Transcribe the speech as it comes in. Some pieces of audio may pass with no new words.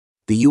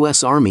the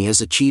U.S. Army has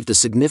achieved a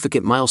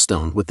significant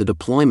milestone with the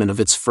deployment of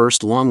its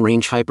first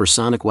long-range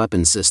hypersonic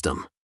weapons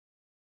system.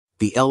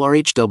 The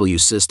LRHW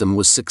system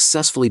was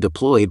successfully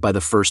deployed by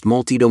the 1st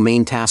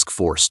Multi-Domain Task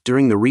Force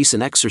during the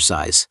recent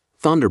exercise,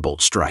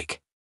 Thunderbolt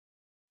Strike.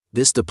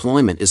 This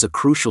deployment is a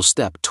crucial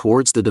step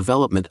towards the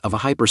development of a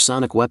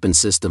hypersonic weapon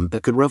system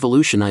that could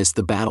revolutionize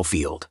the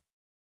battlefield.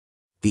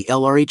 The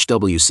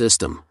LRHW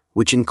system,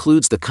 which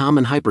includes the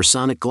Common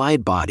Hypersonic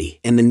Glide Body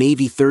and the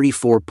Navy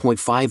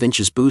 34.5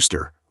 inches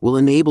booster, will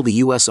enable the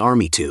U.S.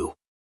 Army to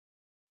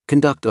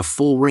conduct a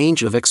full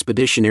range of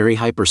expeditionary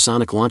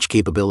hypersonic launch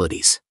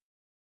capabilities.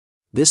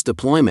 This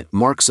deployment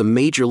marks a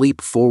major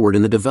leap forward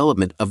in the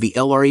development of the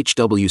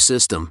LRHW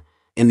system,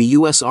 and the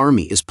U.S.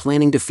 Army is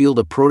planning to field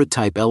a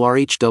prototype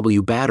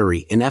LRHW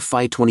battery in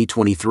FY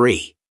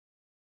 2023.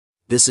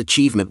 This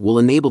achievement will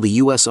enable the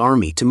U.S.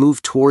 Army to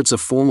move towards a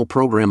formal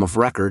program of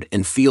record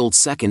and field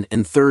 2nd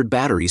and 3rd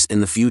batteries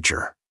in the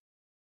future.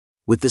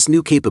 With this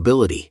new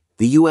capability,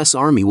 the U.S.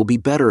 Army will be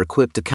better equipped to